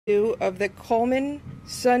Of the Coleman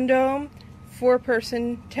Sundome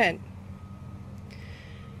 4-person tent.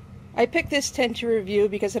 I picked this tent to review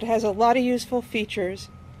because it has a lot of useful features.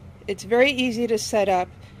 It's very easy to set up,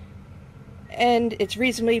 and it's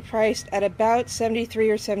reasonably priced at about $73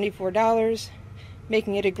 or $74,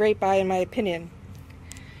 making it a great buy in my opinion.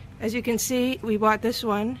 As you can see, we bought this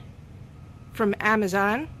one from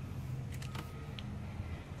Amazon.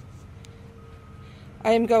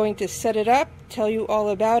 I am going to set it up, tell you all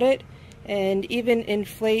about it, and even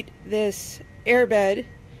inflate this airbed,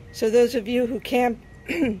 so those of you who camp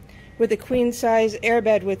with a queen size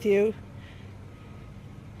airbed with you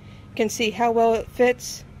can see how well it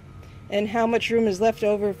fits and how much room is left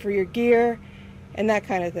over for your gear and that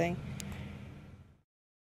kind of thing.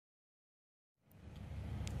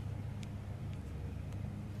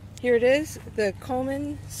 Here it is, the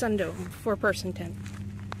Coleman Sundome 4-person tent.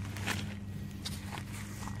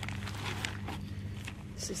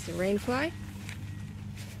 This is the rainfly.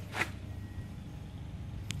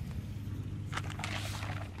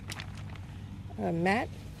 A mat.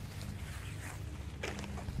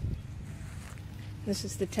 This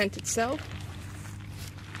is the tent itself.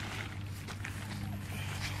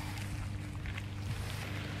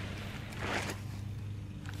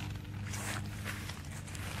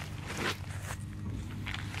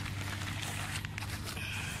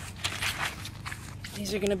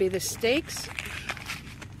 These are going to be the stakes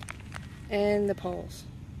and the poles.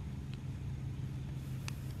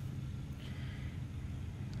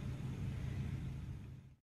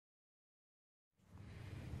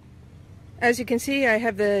 As you can see, I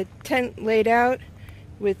have the tent laid out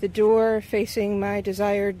with the door facing my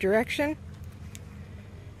desired direction.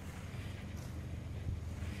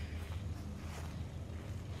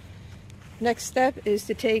 Next step is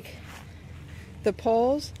to take the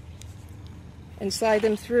poles and slide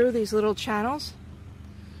them through these little channels.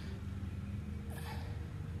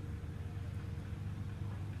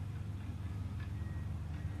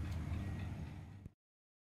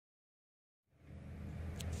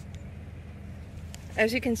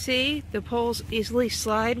 As you can see, the poles easily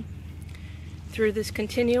slide through this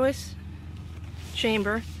continuous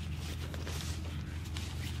chamber.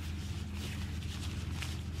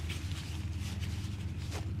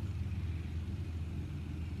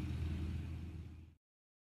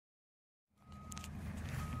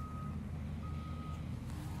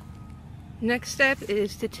 Next step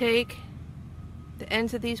is to take the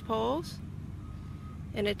ends of these poles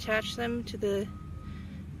and attach them to the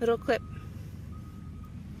little clip.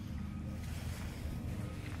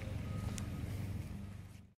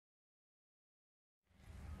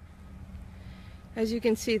 As you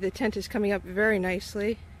can see, the tent is coming up very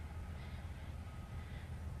nicely.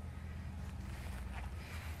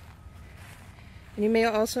 And you may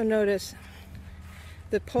also notice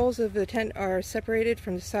the poles of the tent are separated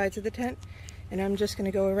from the sides of the tent, and I'm just going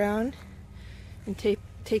to go around and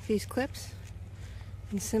take these clips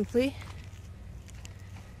and simply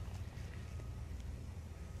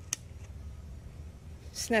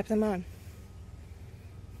snap them on.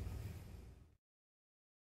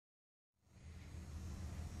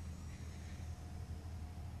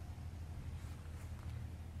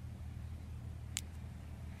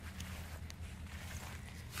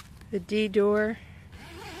 The D door,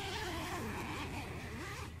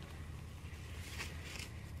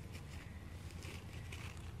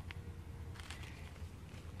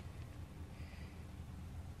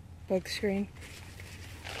 bug screen,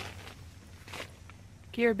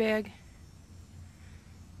 gear bag,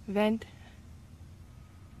 vent,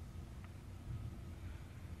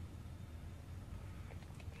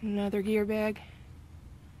 another gear bag.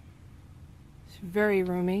 It's very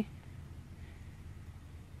roomy.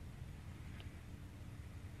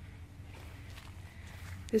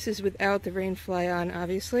 This is without the rainfly on,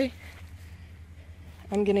 obviously.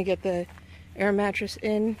 I'm gonna get the air mattress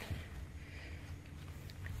in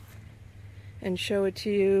and show it to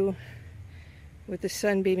you with the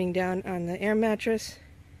sun beaming down on the air mattress,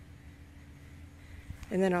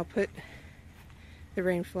 and then I'll put the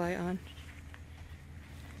rainfly on.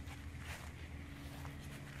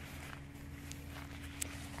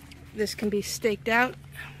 This can be staked out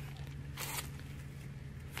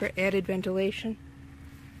for added ventilation.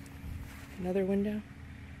 Another window.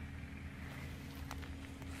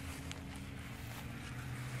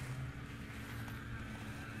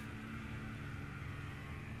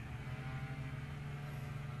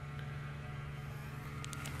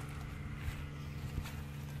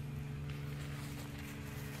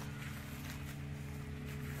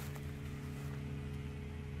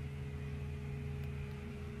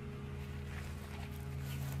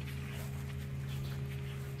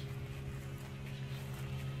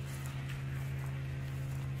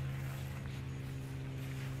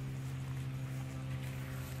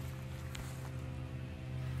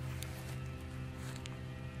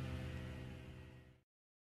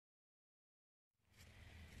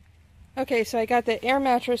 Okay, so I got the air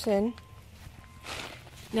mattress in.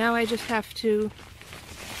 Now I just have to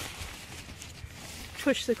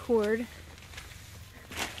push the cord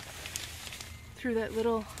through that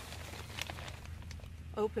little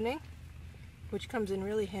opening, which comes in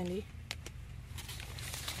really handy.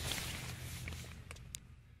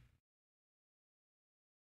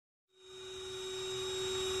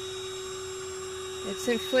 It's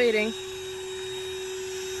inflating.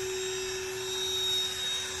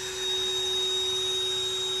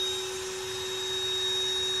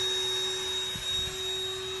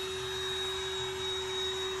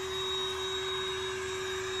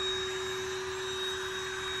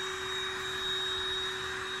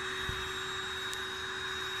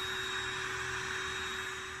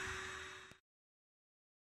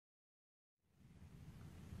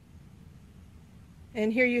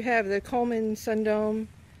 And here you have the Coleman Sundome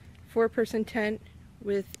 4-person tent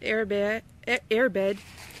with airbed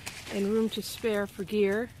and room to spare for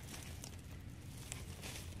gear.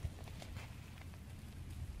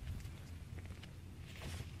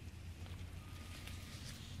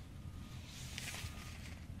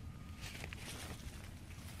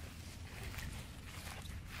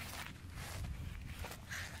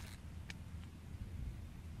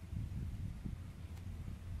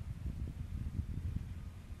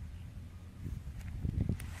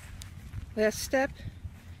 Last step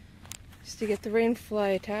is to get the rain fly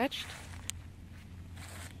attached.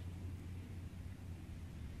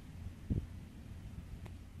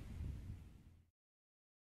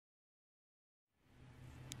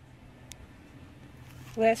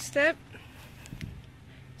 Last step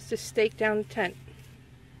is to stake down the tent.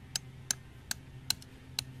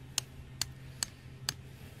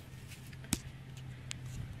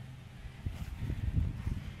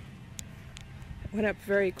 It went up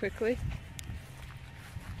very quickly.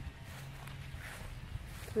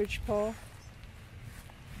 Ridge pole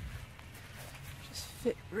just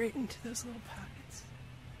fit right into those little pockets.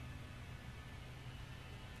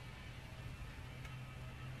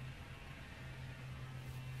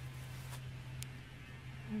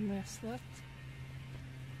 One last left.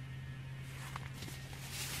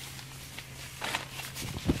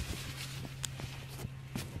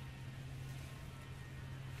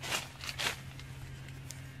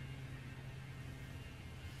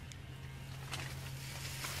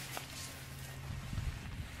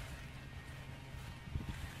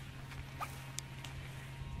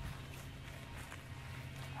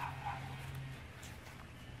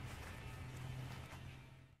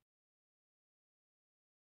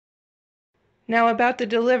 Now about the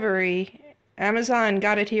delivery, Amazon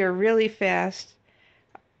got it here really fast.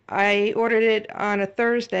 I ordered it on a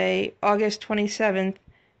Thursday, August 27th,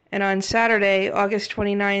 and on Saturday, August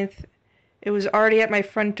 29th, it was already at my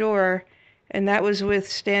front door, and that was with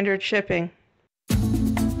standard shipping.